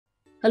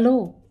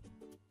Hello,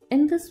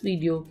 in this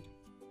video,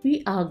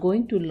 we are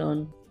going to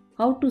learn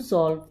how to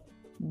solve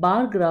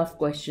bar graph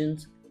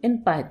questions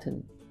in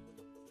Python.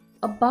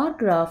 A bar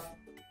graph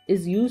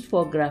is used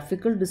for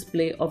graphical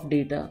display of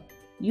data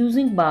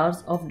using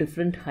bars of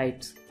different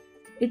heights.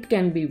 It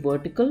can be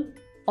vertical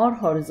or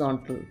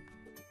horizontal.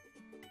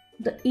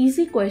 The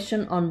easy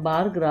question on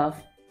bar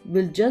graph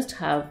will just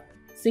have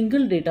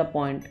single data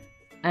point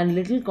and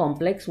little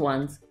complex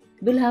ones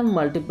will have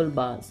multiple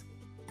bars.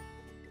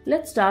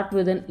 Let's start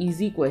with an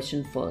easy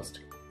question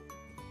first.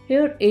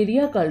 Here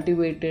area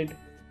cultivated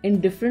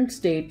in different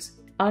states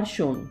are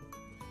shown.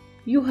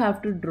 You have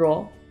to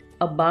draw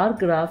a bar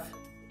graph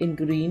in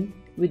green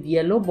with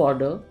yellow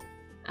border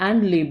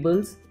and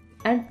labels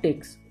and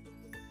ticks.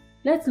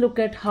 Let's look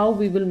at how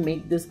we will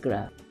make this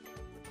graph.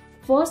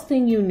 First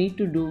thing you need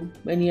to do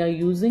when you are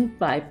using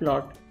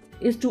PyPlot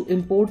is to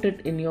import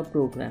it in your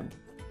program.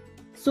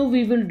 So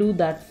we will do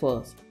that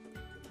first.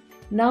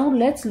 Now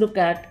let's look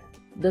at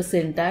the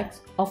syntax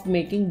of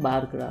making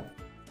bar graph.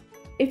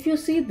 If you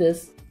see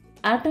this,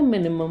 at a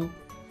minimum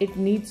it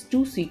needs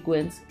two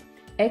sequences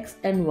x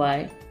and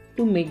y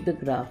to make the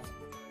graph.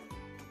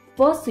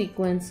 First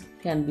sequence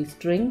can be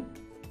string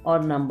or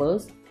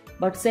numbers,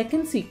 but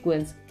second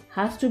sequence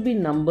has to be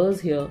numbers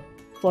here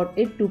for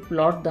it to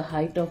plot the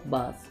height of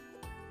bars.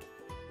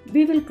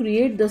 We will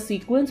create the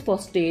sequence for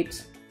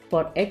states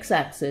for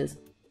x-axis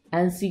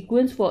and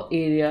sequence for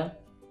area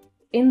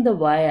in the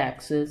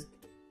y-axis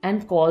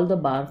and call the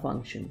bar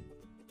function.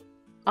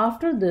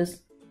 After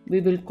this, we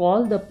will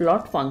call the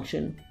plot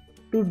function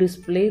to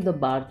display the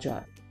bar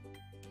chart.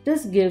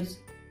 This gives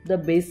the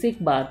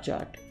basic bar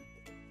chart.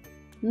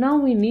 Now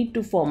we need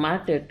to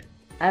format it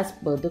as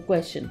per the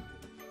question.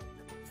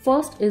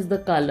 First is the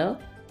color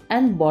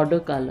and border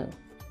color.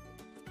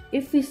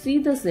 If we see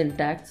the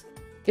syntax,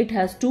 it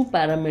has two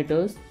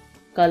parameters,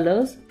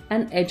 colors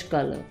and edge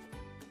color.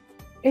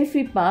 If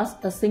we pass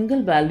a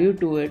single value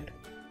to it,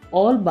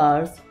 all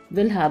bars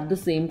will have the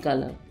same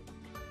color.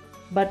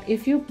 But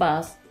if you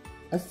pass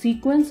a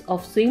sequence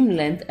of same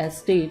length as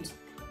states,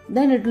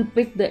 then it will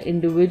pick the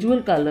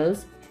individual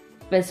colors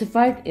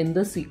specified in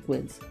the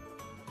sequence.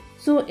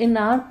 So in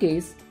our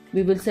case,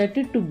 we will set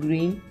it to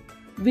green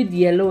with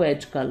yellow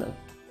edge color.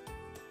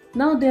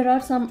 Now there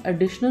are some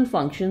additional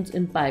functions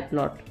in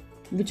PyPlot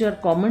which are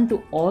common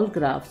to all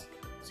graphs,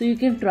 so you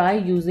can try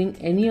using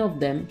any of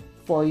them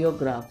for your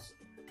graphs.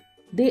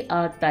 They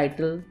are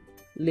title,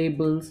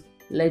 labels,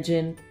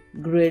 legend,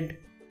 grid,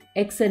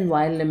 x and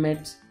y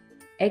limits,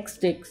 x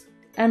ticks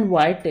and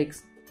y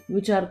ticks,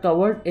 which are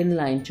covered in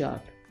line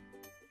chart.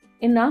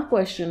 In our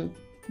question,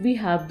 we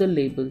have the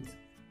labels,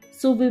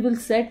 so we will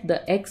set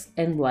the x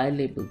and y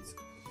labels.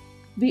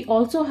 We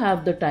also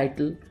have the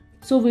title,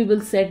 so we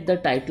will set the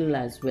title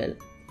as well.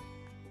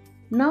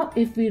 Now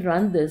if we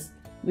run this,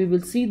 we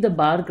will see the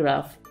bar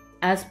graph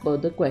as per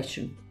the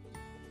question.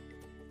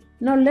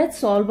 Now let's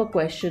solve a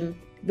question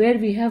where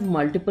we have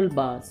multiple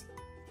bars.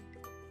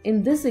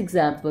 In this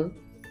example,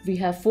 we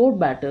have 4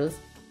 batters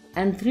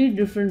and 3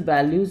 different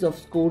values of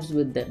scores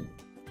with them.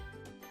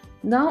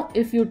 Now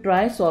if you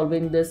try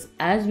solving this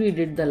as we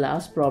did the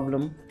last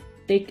problem,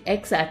 take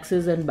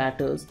x-axis and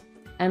batters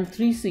and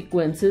 3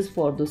 sequences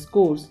for the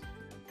scores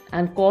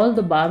and call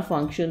the bar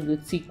function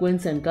with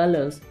sequence and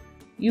colors,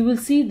 you will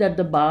see that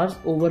the bars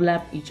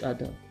overlap each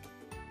other.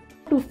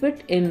 To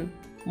fit in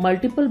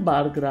multiple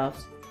bar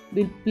graphs,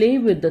 we'll play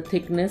with the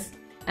thickness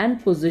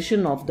and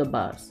position of the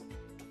bars.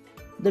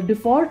 The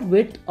default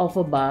width of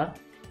a bar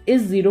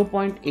is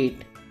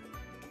 0.8.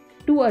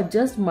 To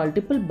adjust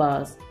multiple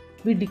bars,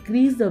 we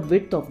decrease the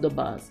width of the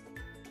bars.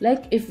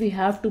 Like if we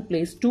have to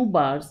place 2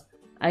 bars,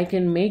 I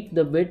can make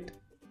the width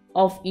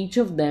of each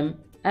of them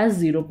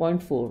as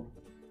 0.4.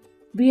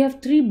 We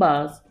have 3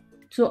 bars,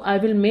 so I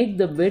will make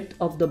the width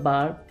of the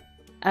bar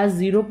as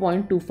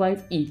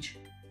 0.25 each.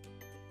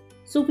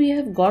 So we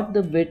have got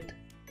the width.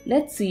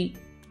 Let's see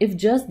if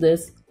just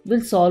this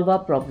will solve our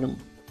problem.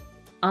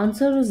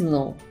 Answer is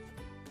no.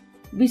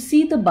 We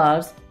see the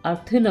bars are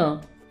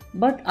thinner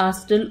but are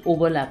still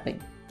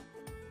overlapping.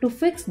 To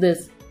fix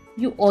this,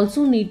 you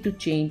also need to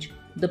change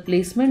the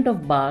placement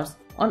of bars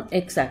on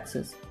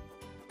x-axis.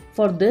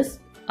 For this,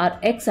 our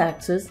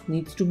x-axis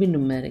needs to be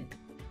numeric.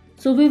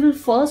 So we will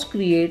first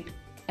create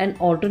an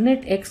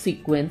alternate x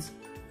sequence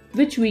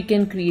which we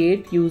can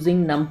create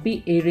using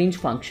numpy arange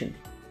function.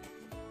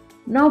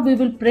 Now we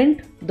will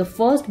print the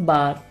first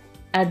bar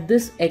at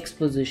this x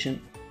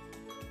position.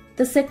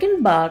 The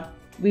second bar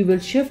we will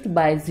shift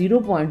by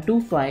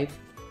 0.25,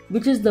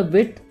 which is the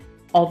width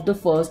of the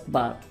first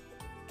bar.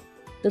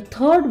 The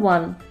third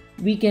one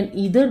we can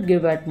either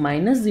give at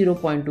minus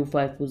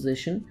 0.25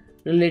 position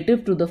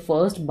relative to the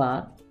first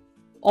bar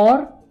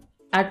or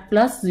at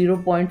plus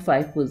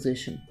 0.5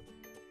 position.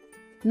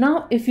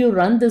 Now if you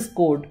run this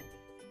code,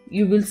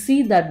 you will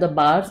see that the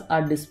bars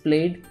are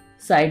displayed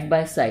side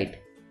by side.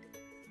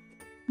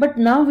 But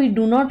now we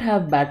do not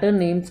have batter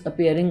names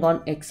appearing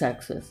on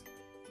x-axis.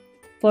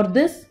 For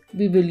this,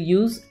 we will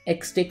use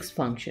xticks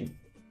function.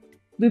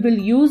 We will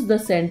use the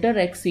center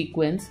x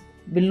sequence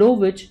below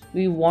which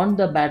we want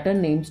the batter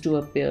names to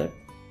appear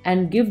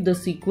and give the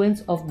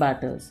sequence of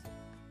batters.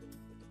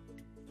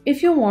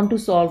 If you want to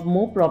solve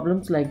more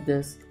problems like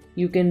this,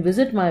 you can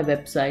visit my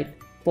website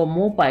for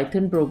more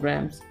Python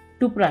programs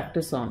to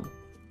practice on.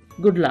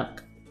 Good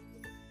luck!